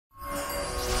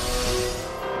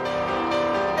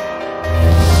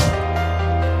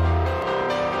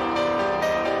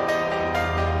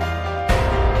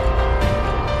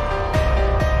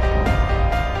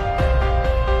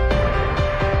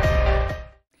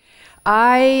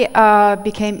I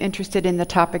became interested in the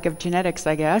topic of genetics,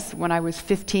 I guess. When I was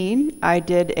 15, I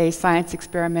did a science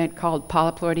experiment called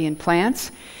polyploidy in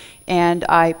plants, and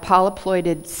I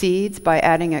polyploided seeds by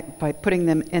putting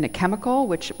them in a chemical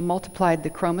which multiplied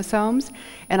the chromosomes,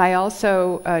 and I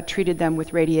also treated them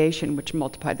with radiation which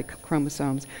multiplied the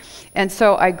chromosomes. And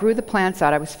so I grew the plants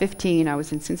out. I was 15, I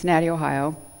was in Cincinnati,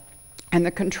 Ohio, and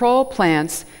the control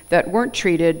plants that weren't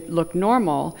treated looked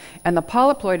normal, and the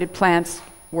polyploided plants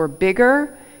were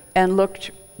bigger and looked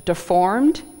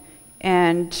deformed.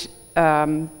 And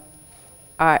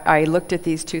I looked at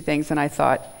these two things and I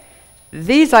thought,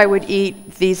 these I would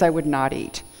eat, these I would not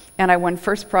eat. And I won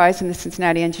first prize in the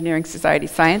Cincinnati Engineering Society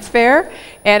Science Fair.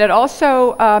 And it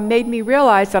also made me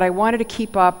realize that I wanted to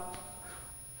keep up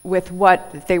with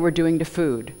what they were doing to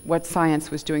food, what science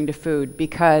was doing to food,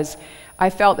 because I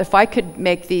felt if I could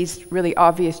make these really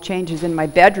obvious changes in my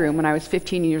bedroom when I was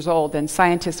 15 years old, then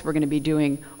scientists were going to be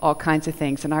doing all kinds of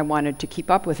things, and I wanted to keep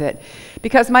up with it.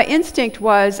 Because my instinct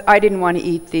was I didn't want to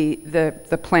eat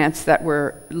the plants that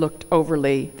looked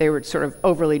they were sort of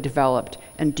overly developed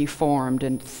and deformed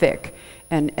and thick,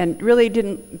 and really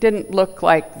didn't look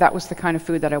like that was the kind of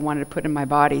food that I wanted to put in my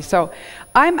body. So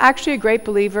I'm actually a great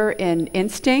believer in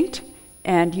instinct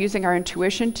and using our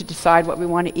intuition to decide what we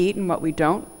want to eat and what we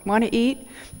don't want to eat.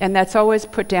 And that's always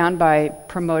put down by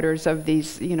promoters of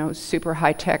these, super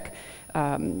high-tech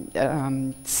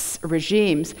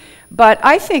regimes. But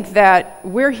I think that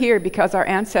we're here because our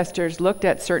ancestors looked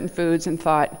at certain foods and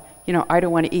thought, I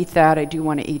don't want to eat that, I do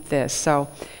want to eat this. So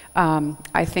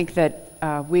I think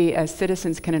that we as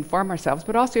citizens can inform ourselves,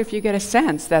 but also if you get a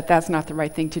sense that that's not the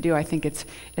right thing to do, I think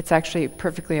it's actually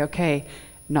perfectly okay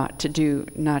not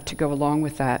to go along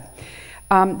with that.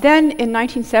 Then in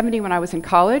 1970, when I was in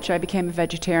college, I became a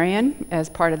vegetarian as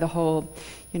part of the whole,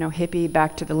 hippie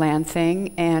back to the land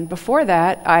thing. And before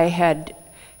that, I had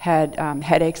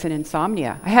headaches and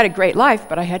insomnia. I had a great life,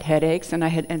 but I had headaches and I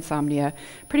had insomnia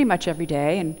pretty much every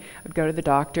day. And I'd go to the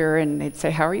doctor and they'd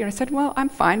say, "How are you?" And I said, "Well, I'm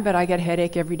fine, but I get a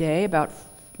headache every day about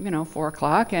 4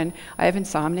 o'clock, and I have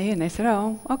insomnia." And they said,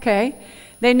 "Oh, okay."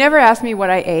 They never asked me what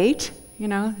I ate.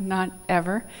 Not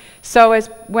ever. So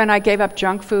when I gave up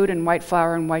junk food and white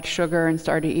flour and white sugar and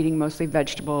started eating mostly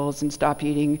vegetables and stopped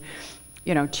eating,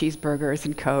 cheeseburgers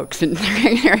and Cokes and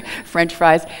French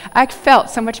fries, I felt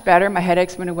so much better. My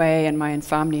headaches went away and my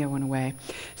insomnia went away.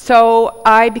 So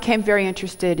I became very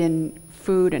interested in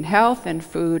food and health and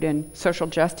food and social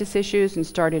justice issues and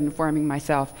started informing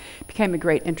myself. It became a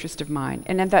great interest of mine.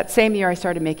 And in that same year, I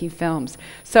started making films.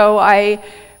 So I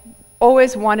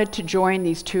always wanted to join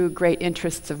these two great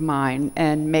interests of mine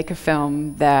and make a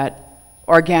film that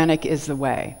organic is the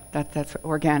way. That's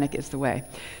organic is the way.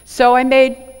 So I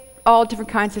made all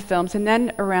different kinds of films, and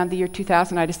then around the year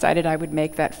 2000, I decided I would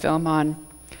make that film on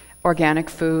organic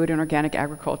food and organic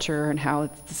agriculture and how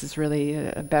this is really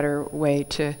a better way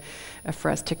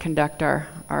for us to conduct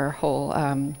our whole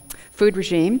food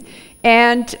regime.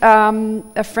 And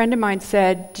a friend of mine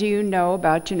said, "Do you know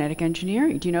about genetic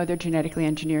engineering? Do you know they're genetically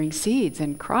engineering seeds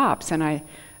and crops?" And I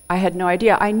had no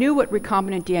idea. I knew what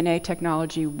recombinant DNA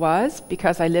technology was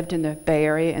because I lived in the Bay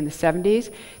Area in the 70s.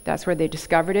 That's where they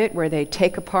discovered it, where they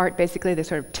basically they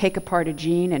sort of take apart a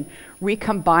gene and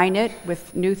recombine it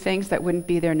with new things that wouldn't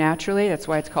be there naturally. That's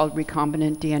why it's called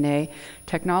recombinant DNA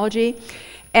technology.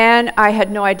 And I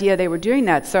had no idea they were doing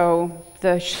that. So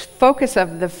the focus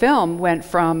of the film went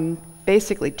from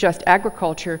basically just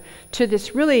agriculture to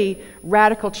this really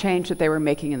radical change that they were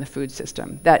making in the food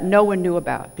system that no one knew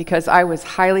about, because I was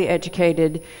highly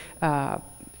educated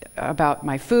about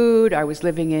my food. I was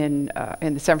living in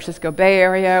the San Francisco Bay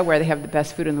Area, where they have the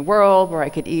best food in the world, where I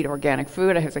could eat organic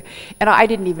food. And I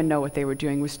didn't even know what they were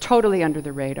doing. It was totally under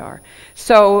the radar.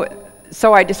 So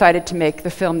I decided to make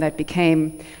the film that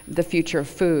became the future of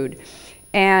food.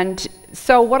 And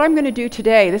so what I'm going to do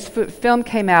today, this film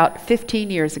came out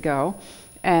 15 years ago,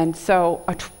 and so,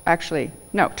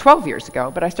 12 years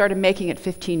ago, but I started making it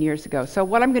 15 years ago. So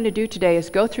what I'm going to do today is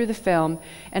go through the film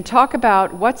and talk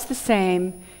about what's the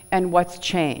same and what's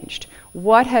changed.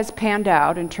 What has panned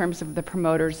out in terms of the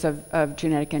promoters of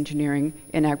genetic engineering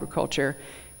in agriculture,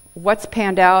 what's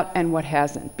panned out and what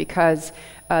hasn't. Because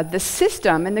the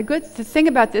system, and the thing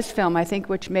about this film, I think,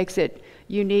 which makes it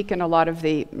unique in a lot of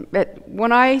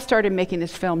when I started making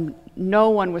this film, no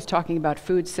one was talking about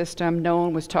food system, no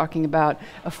one was talking about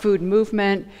a food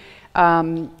movement,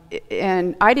 and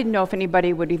I didn't know if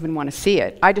anybody would even want to see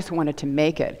it. I just wanted to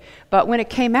make it. But when it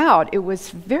came out, it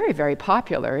was very, very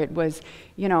popular. It was,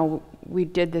 we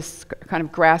did this kind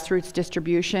of grassroots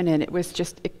distribution, and it was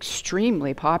just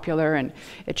extremely popular, and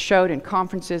it showed in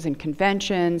conferences and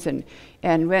conventions, and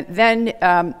then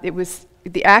it was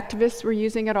the activists were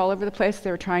using it all over the place.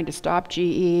 They were trying to stop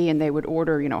GE, and they would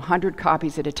order, 100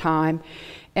 copies at a time.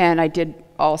 And I did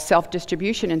all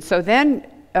self-distribution. And so then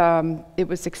it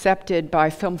was accepted by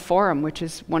Film Forum, which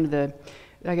is one of the,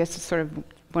 I guess it's sort of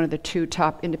one of the 2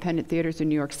 top independent theaters in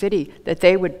New York City, that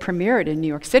they would premiere it in New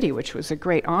York City, which was a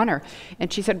great honor.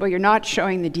 And she said, well, you're not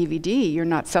showing the DVD, you're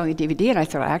not selling the DVD. And I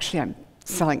said, well, actually, I'm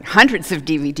selling hundreds of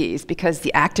DVDs because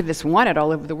the activists want it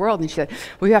all over the world. And she said,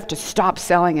 well, you have to stop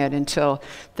selling it until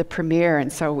the premiere.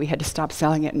 And so we had to stop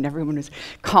selling it, and everyone was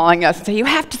calling us and saying, you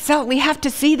have to sell it, we have to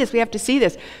see this, we have to see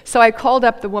this. So I called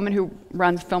up the woman who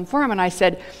runs Film Forum, and I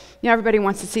said, everybody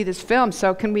wants to see this film,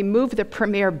 so can we move the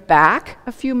premiere back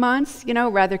a few months,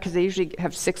 rather, because they usually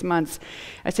have 6 months.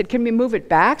 I said, can we move it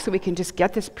back so we can just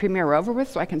get this premiere over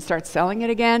with so I can start selling it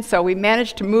again? So we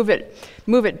managed to move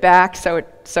it back so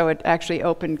it actually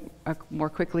opened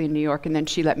more quickly in New York, and then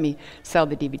she let me sell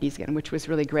the DVDs again, which was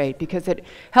really great because it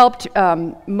helped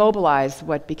mobilize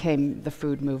what became the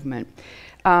food movement.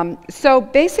 So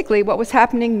basically what was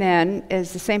happening then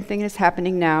is the same thing that's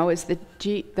happening now, is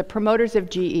the promoters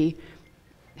of GE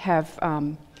have,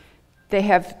 they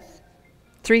have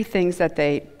 3 things that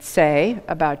they say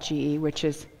about GE, which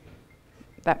is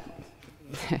that,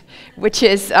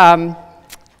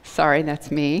 sorry,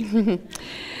 that's me,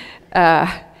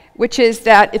 which is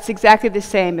that it's exactly the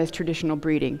same as traditional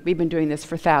breeding. We've been doing this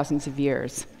for thousands of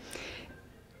years.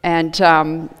 And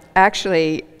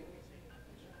actually,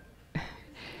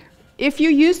 if you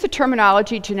use the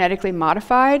terminology genetically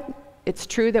modified, it's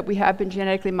true that we have been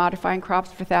genetically modifying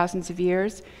crops for thousands of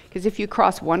years, because if you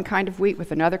cross one kind of wheat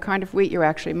with another kind of wheat, you're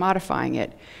actually modifying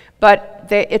it. But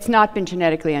it's not been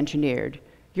genetically engineered.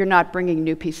 You're not bringing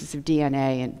new pieces of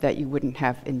DNA that you wouldn't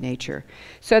have in nature.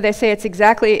 So they say it's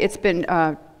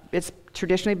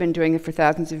traditionally been doing it for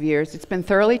thousands of years. It's been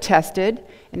thoroughly tested,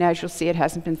 and as you'll see, it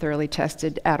hasn't been thoroughly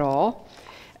tested at all.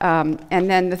 And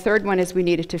then the third one is we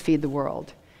need it to feed the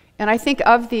world. And I think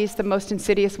of these, the most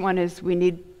insidious one is we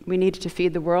need to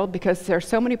feed the world, because there are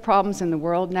so many problems in the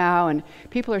world now, and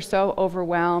people are so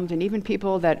overwhelmed, and even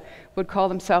people that would call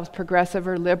themselves progressive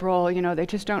or liberal, they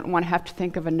just don't want to have to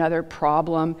think of another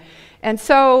problem. And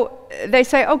so they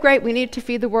say, oh great, we need to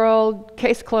feed the world,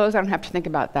 case closed, I don't have to think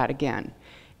about that again.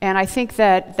 And I think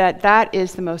that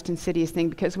is the most insidious thing,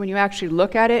 because when you actually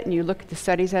look at it, and you look at the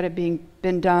studies that have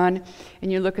been done,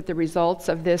 and you look at the results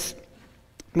of this,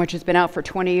 which has been out for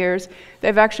 20 years,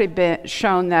 they've actually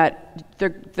shown that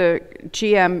the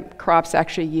GM crops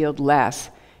actually yield less.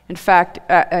 In fact,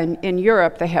 in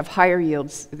Europe, they have higher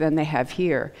yields than they have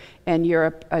here, and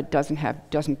Europe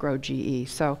doesn't grow GE.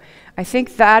 So I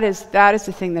think that is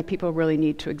the thing that people really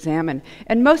need to examine.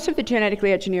 And most of the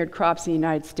genetically engineered crops in the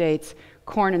United States,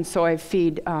 corn and soy,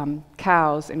 feed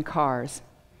cows and cars.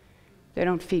 They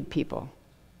don't feed people.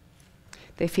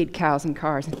 They feed cows and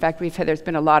cars. In fact, there's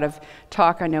been a lot of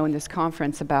talk, I know, in this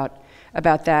conference about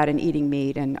that and eating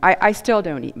meat, and I still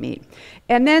don't eat meat.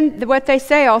 And then what they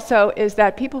say also is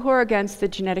that people who are against the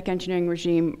genetic engineering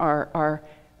regime are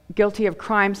guilty of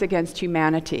crimes against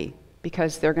humanity,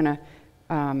 because they're going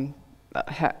to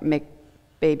make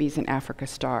babies in Africa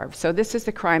starve. So this is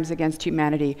the crimes against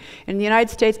humanity. In the United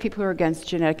States, people who are against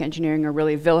genetic engineering are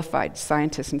really vilified,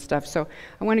 scientists and stuff. So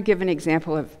I want to give an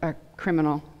example of a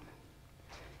criminal.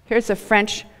 Here's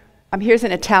here's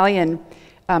an Italian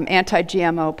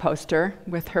anti-GMO poster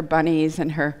with her bunnies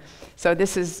and her. So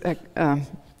this is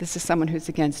someone who's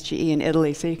against GE in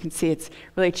Italy. So you can see it's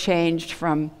really changed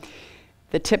from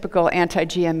the typical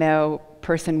anti-GMO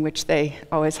person, which they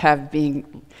always have,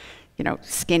 being,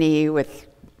 skinny with,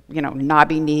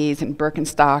 knobby knees and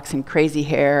Birkenstocks and crazy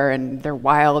hair, and they're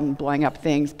wild and blowing up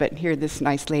things. But here, this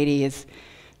nice lady is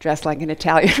dressed like an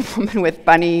Italian woman with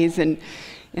bunnies and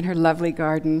in her lovely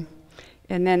garden.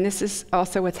 And then this is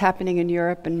also what's happening in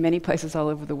Europe and many places all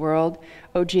over the world.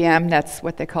 OGM, that's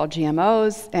what they call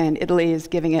GMOs, and Italy is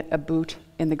giving it a boot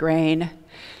in the grain.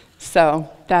 So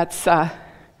that's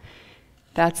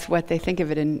what they think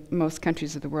of it in most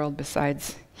countries of the world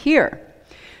besides here.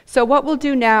 So what we'll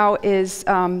do now is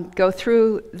go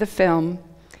through the film.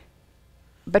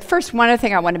 But first, one other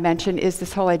thing I want to mention is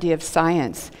this whole idea of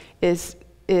science.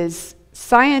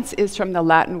 Science is from the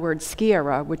Latin word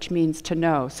sciere, which means to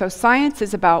know. So science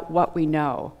is about what we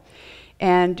know.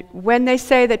 And when they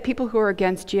say that people who are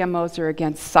against GMOs are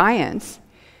against science,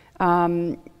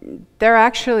 they're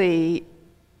actually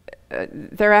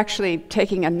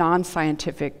taking a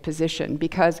non-scientific position,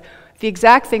 because the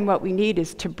exact thing what we need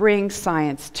is to bring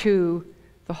science to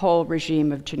the whole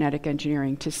regime of genetic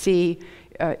engineering, to see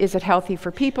is it healthy for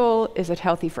people? Is it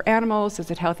healthy for animals? Is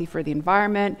it healthy for the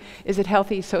environment? Is it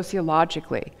healthy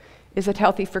sociologically? Is it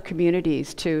healthy for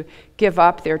communities to give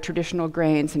up their traditional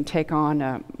grains and take on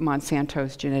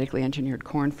Monsanto's genetically engineered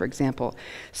corn, for example?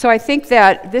 So I think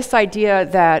that this idea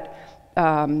that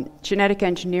genetic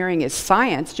engineering is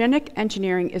science. Genetic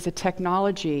engineering is a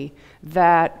technology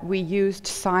that we used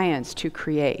science to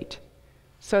create.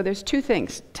 So there's two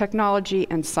things, technology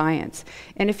and science.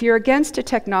 And if you're against a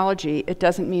technology, it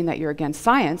doesn't mean that you're against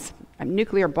science.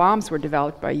 Nuclear bombs were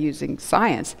developed by using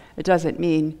science. It doesn't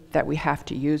mean that we have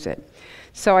to use it.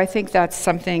 So I think that's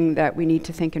something that we need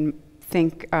to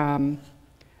think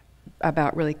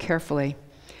about really carefully.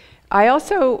 I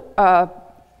also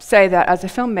say that as a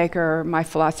filmmaker, my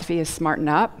philosophy is smarten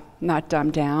up, not dumb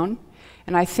down.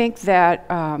 And I think that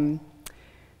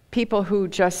people who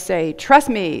just say, trust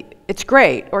me, it's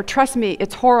great, or trust me,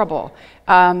 it's horrible.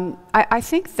 I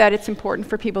think that it's important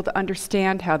for people to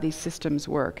understand how these systems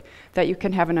work, that you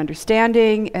can have an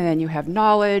understanding, and then you have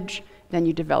knowledge, then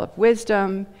you develop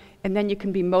wisdom, and then you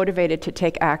can be motivated to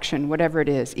take action, whatever it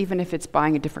is, even if it's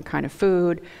buying a different kind of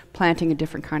food, planting a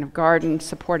different kind of garden,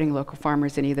 supporting local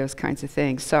farmers, any of those kinds of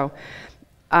things. So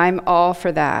I'm all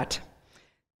for that.